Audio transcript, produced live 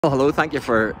Well, hello, thank you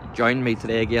for joining me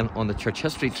today again on the Church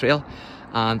History Trail.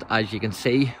 And as you can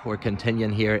see, we're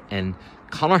continuing here in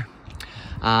Connor.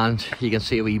 And you can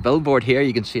see a wee billboard here.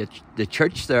 You can see the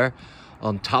church there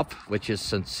on top, which is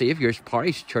St Saviour's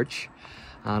Parish Church.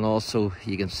 And also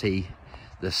you can see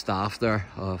the staff there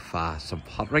of St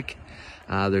Patrick.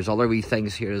 There's other wee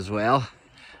things here as well.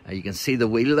 You can see the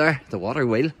wheel there, the water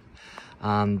wheel.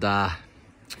 And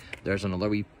there's another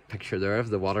wee picture there of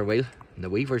the water wheel and the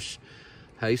weaver's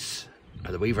house,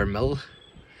 or the weaver mill.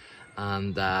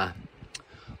 And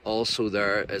also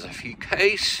there is a few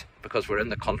cows, because we're in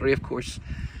the country, of course.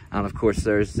 And of course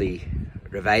there's the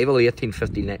revival, the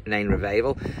 1859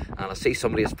 revival, and I see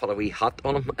somebody has put a wee hat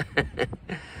on him.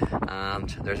 And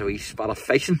there's a wee spot of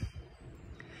fishing,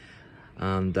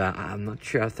 and I'm not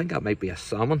sure, I think that might be a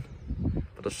salmon,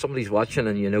 but if somebody's watching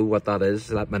and you know what that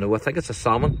is, let me know. I think it's a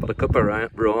salmon, but it could be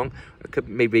wrong. It could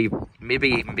maybe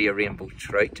even be a rainbow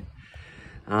trout.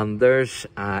 And there's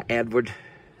Edward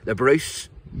the Bruce,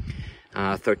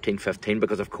 1315,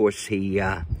 because of course he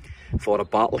fought a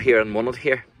battle here and won it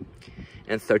here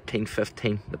in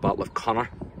 1315, the Battle of Connor.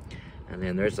 And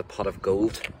then there's the pot of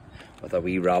gold with a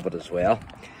wee rabbit as well.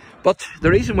 But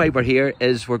the reason why we're here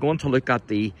is we're going to look at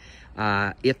the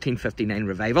 1859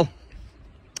 revival.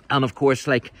 And of course,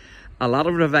 like a lot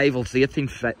of revivals, the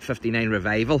 1859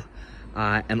 revival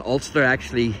in Ulster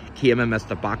actually came in as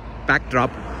the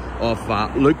backdrop of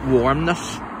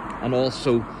lukewarmness and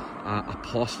also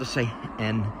apostasy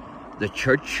in the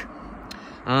church.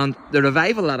 And the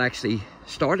revival that actually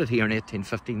started here in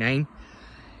 1859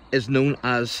 is known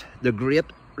as the Great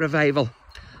Revival,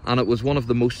 and it was one of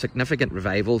the most significant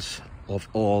revivals of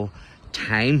all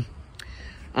time.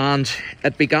 And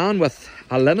it began with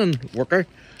a linen worker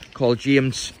called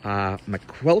James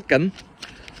McQuilkin,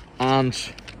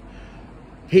 and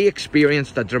he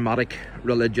experienced a dramatic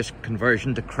religious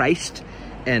conversion to Christ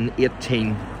in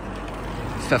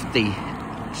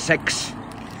 1856.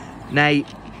 Now,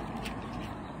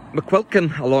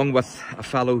 McQuilkin, along with a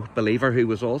fellow believer who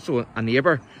was also a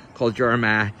neighbour called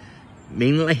Jeremiah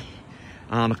Meanley,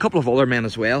 and a couple of other men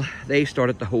as well, they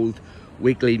started to hold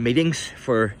weekly meetings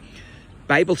for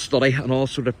Bible study and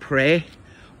also to pray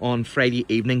on Friday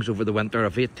evenings over the winter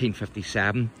of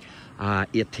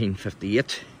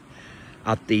 1857-1858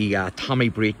 at the Tommy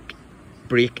Brake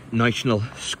National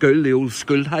School, the old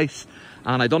schoolhouse.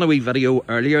 And I done a wee video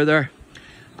earlier there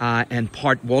in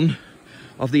part 1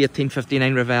 of the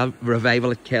 1859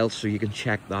 revival at KELLS, so you can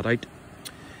check that out.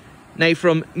 Now,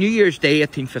 from New Year's Day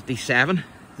 1857,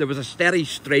 there was a steady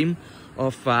stream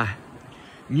of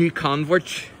new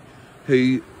converts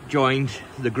who joined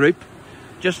the group,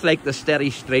 just like the steady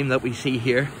stream that we see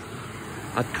here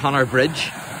at Connor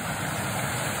Bridge.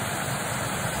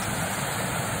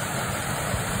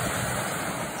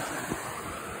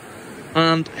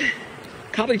 And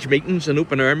cottage meetings and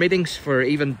open air meetings for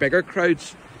even bigger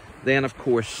crowds then of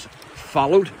course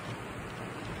followed.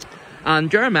 And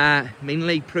Jeremiah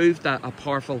Meanley proved a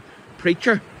powerful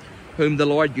preacher whom the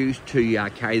Lord used to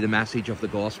carry the message of the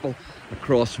gospel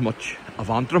across much of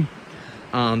Antrim.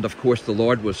 And of course the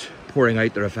Lord was pouring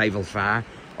out the revival fire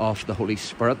of the Holy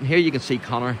Spirit. And here you can see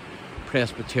Connor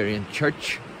Presbyterian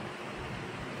Church.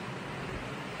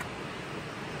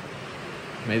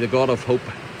 May the God of hope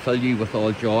fill you with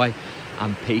all joy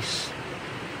and peace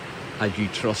as you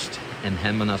trust in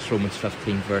him. And that's Romans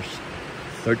 15 verse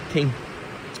 13.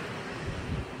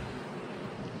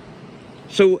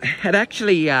 So it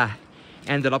actually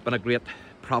ended up in a great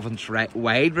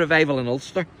province-wide revival in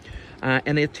Ulster in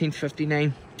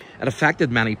 1859. It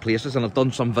affected many places, and I've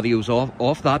done some videos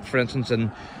of that, for instance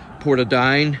in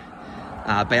Portadown,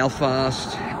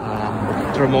 Belfast,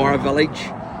 Dromora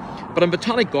Village. But in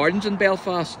Botanic Gardens in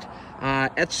Belfast,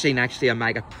 it's seen actually a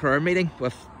mega prayer meeting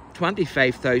with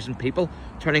 25,000 people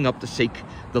turning up to seek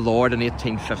the Lord in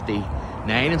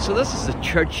 1859. And so this is the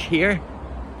church here.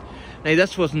 Now,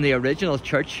 this wasn't the original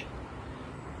church,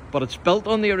 but it's built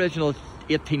on the original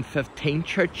 1815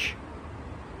 church.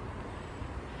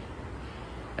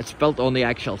 It's built on the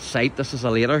actual site. This is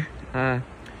a later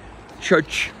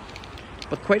church,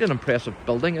 but quite an impressive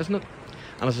building, isn't it?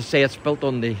 And as I say, it's built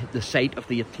on the site of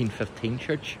the 1815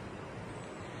 church.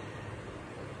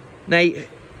 Now,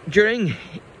 during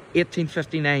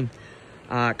 1859,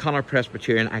 Connor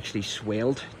Presbyterian actually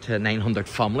swelled to 900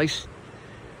 families.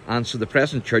 And so the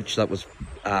present church that was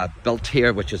built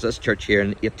here, which is this church here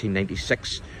in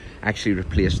 1896, actually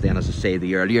replaced then, as I say,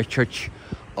 the earlier church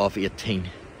of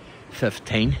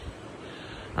 1815.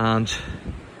 And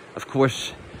of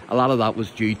course, a lot of that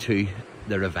was due to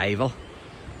the revival,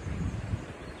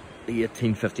 the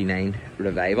 1859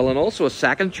 revival. And also a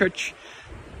second church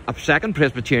a second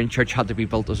Presbyterian church had to be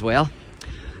built as well,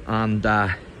 and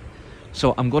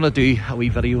so I'm going to do a wee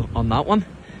video on that one,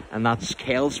 and that's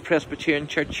KELLS Presbyterian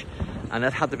Church, and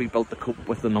it had to be built to cope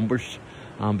with the numbers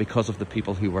because of the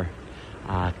people who were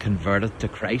converted to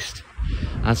Christ.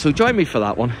 And so join me for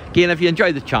that one. Again, if you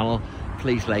enjoyed the channel,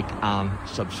 please like and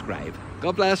subscribe.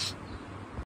 God bless.